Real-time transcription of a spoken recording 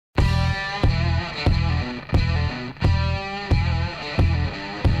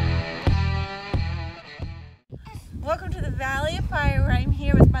Fire, where I'm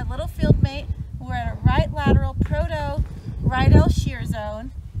here with my little field mate. We're at a right lateral proto lateral shear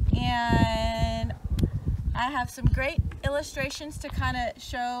zone, and I have some great illustrations to kind of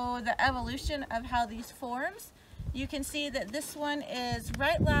show the evolution of how these forms. You can see that this one is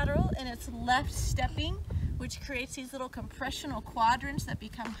right lateral and it's left stepping, which creates these little compressional quadrants that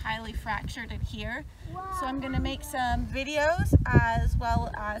become highly fractured in here. So I'm going to make some videos as well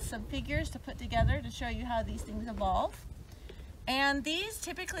as some figures to put together to show you how these things evolve. And these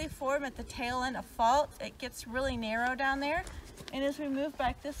typically form at the tail end of fault. It gets really narrow down there, and as we move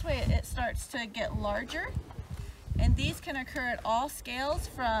back this way it starts to get larger. And these can occur at all scales,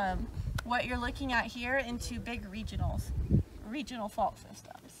 from what you're looking at here into big regional fault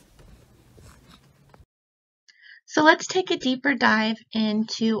systems. So let's take a deeper dive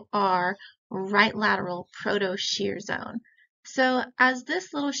into our right lateral proto shear zone. So as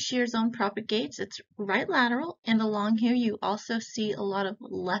this little shear zone propagates, it's right lateral, and along here you also see a lot of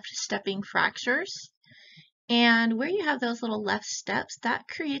left stepping fractures. And where you have those little left steps, that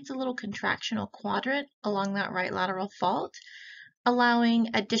creates a little contractional quadrant along that right lateral fault, allowing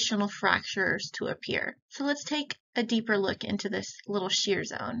additional fractures to appear. So let's take a deeper look into this little shear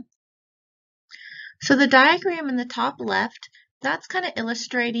zone. So the diagram in the top left, that's kind of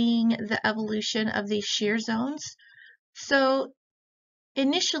illustrating the evolution of these shear zones. So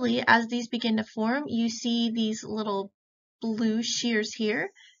initially, as these begin to form, you see these little blue shears here.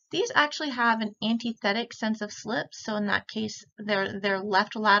 These actually have an antithetic sense of slip, so in that case they're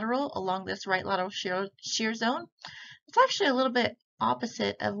left lateral along this right lateral shear zone. It's actually a little bit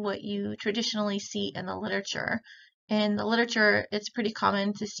opposite of what you traditionally see in the literature. In the literature, it's pretty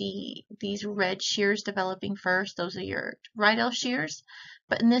common to see these red shears developing first. Those are your right shears,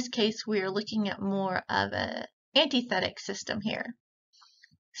 but in this case we are looking at more of an antithetic system here.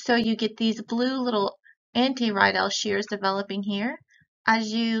 So you get these blue little anti-right shears developing here.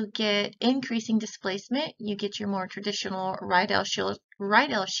 As you get increasing displacement, you get your more traditional right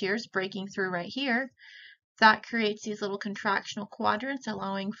shears breaking through right here. That creates these little contractional quadrants,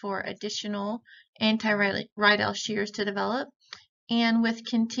 allowing for additional anti-right shears to develop. And with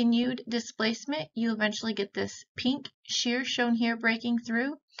continued displacement, you eventually get this pink shear shown here breaking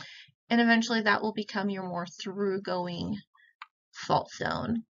through, and eventually that will become your more through-going fault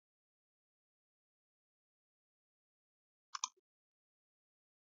zone.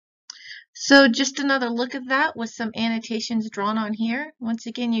 So just another look at that with some annotations drawn on here. Once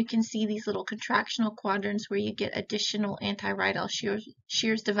again, you can see these little contractional quadrants where you get additional anti-right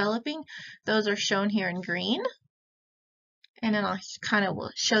shears developing. Those are shown here in green. And then I'll kind of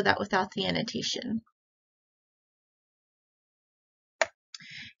will show that without the annotation.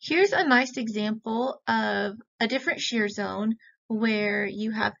 Here's a nice example of a different shear zone where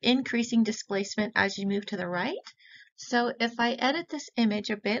you have increasing displacement as you move to the right. So if I edit this image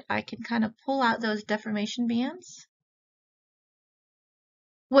a bit, I can kind of pull out those deformation bands.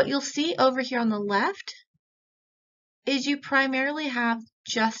 What you'll see over here on the left is you primarily have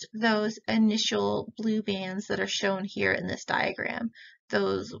just those initial blue bands that are shown here in this diagram.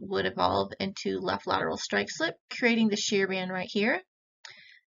 Those would evolve into left lateral strike slip, creating the shear band right here.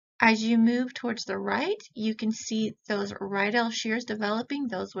 As you move towards the right, you can see those right shears developing.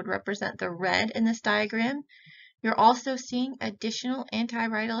 Those would represent the red in this diagram. You're also seeing additional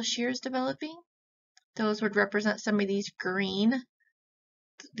anti-right shears developing. Those would represent some of these green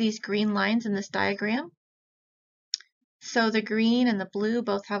lines in this diagram. So the green and the blue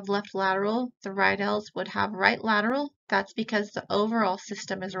both have left lateral. The right would have right lateral. That's because the overall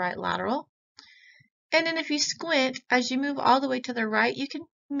system is right lateral. And then if you squint, as you move all the way to the right, you can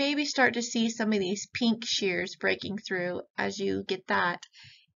maybe start to see some of these pink shears breaking through as you get that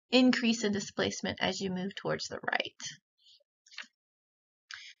increase in displacement as you move towards the right.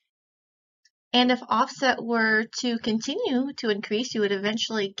 And if offset were to continue to increase, you would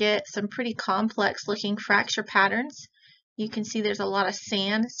eventually get some pretty complex looking fracture patterns. You can see there's a lot of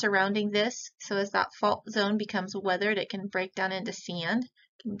sand surrounding this, so as that fault zone becomes weathered, it can break down into sand.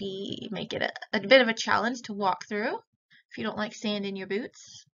 It can make it a bit of a challenge to walk through if you don't like sand in your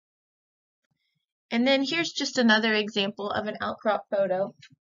boots. And then here's just another example of an outcrop photo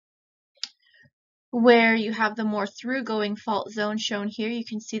where you have the more through-going fault zone shown here. You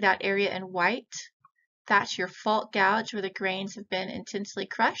can see that area in white. That's your fault gouge where the grains have been intensely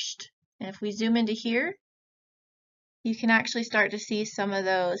crushed. And if we zoom into here, you can actually start to see some of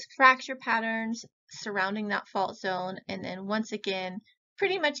those fracture patterns surrounding that fault zone, and then once again,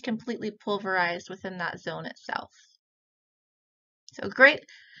 pretty much completely pulverized within that zone itself. So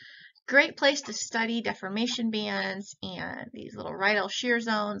great place to study deformation bands and these little right shear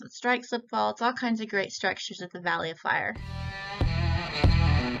zones, strike slip faults, all kinds of great structures at the Valley of Fire.